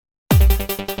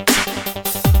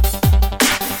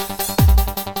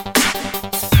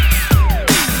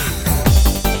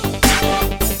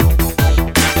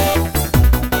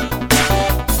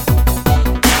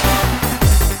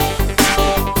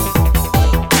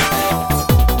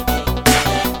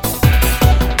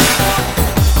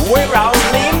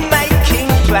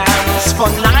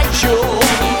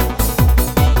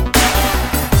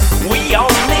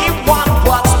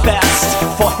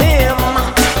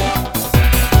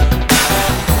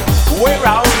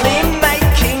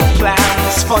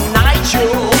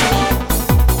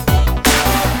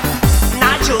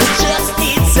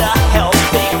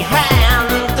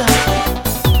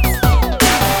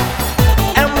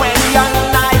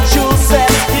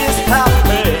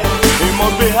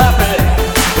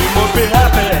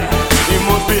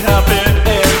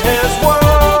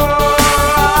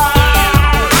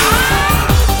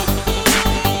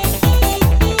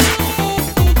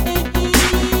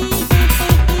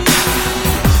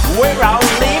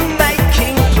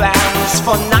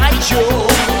for NiGEL.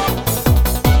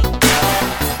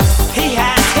 He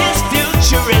has his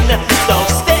future in the love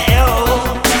still.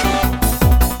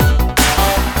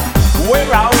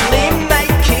 We're only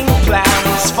making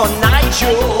plans for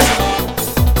NiGEL.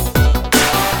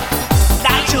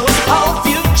 NiGEL's whole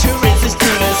future is as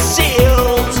good as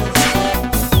sealed.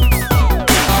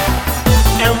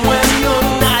 And when your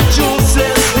NiGEL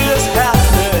says he's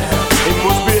happy, it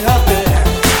must be happy,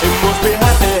 it must be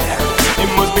happy, it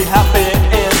must be happy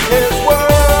in his world.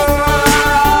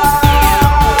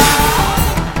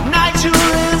 NiGEL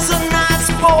is a nice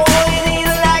boy and he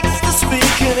likes to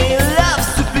speak and he loves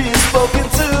to be spoken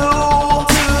to.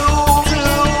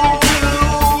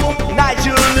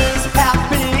 NiGEL is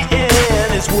happy in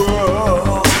his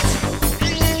world.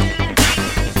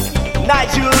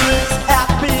 NiGEL is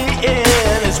happy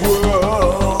in his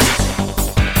world.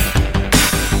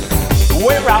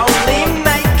 We're only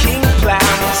making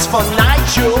plans for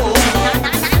NiGEL.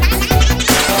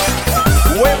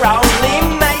 We're only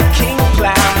making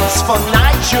plans for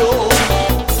NiGEL.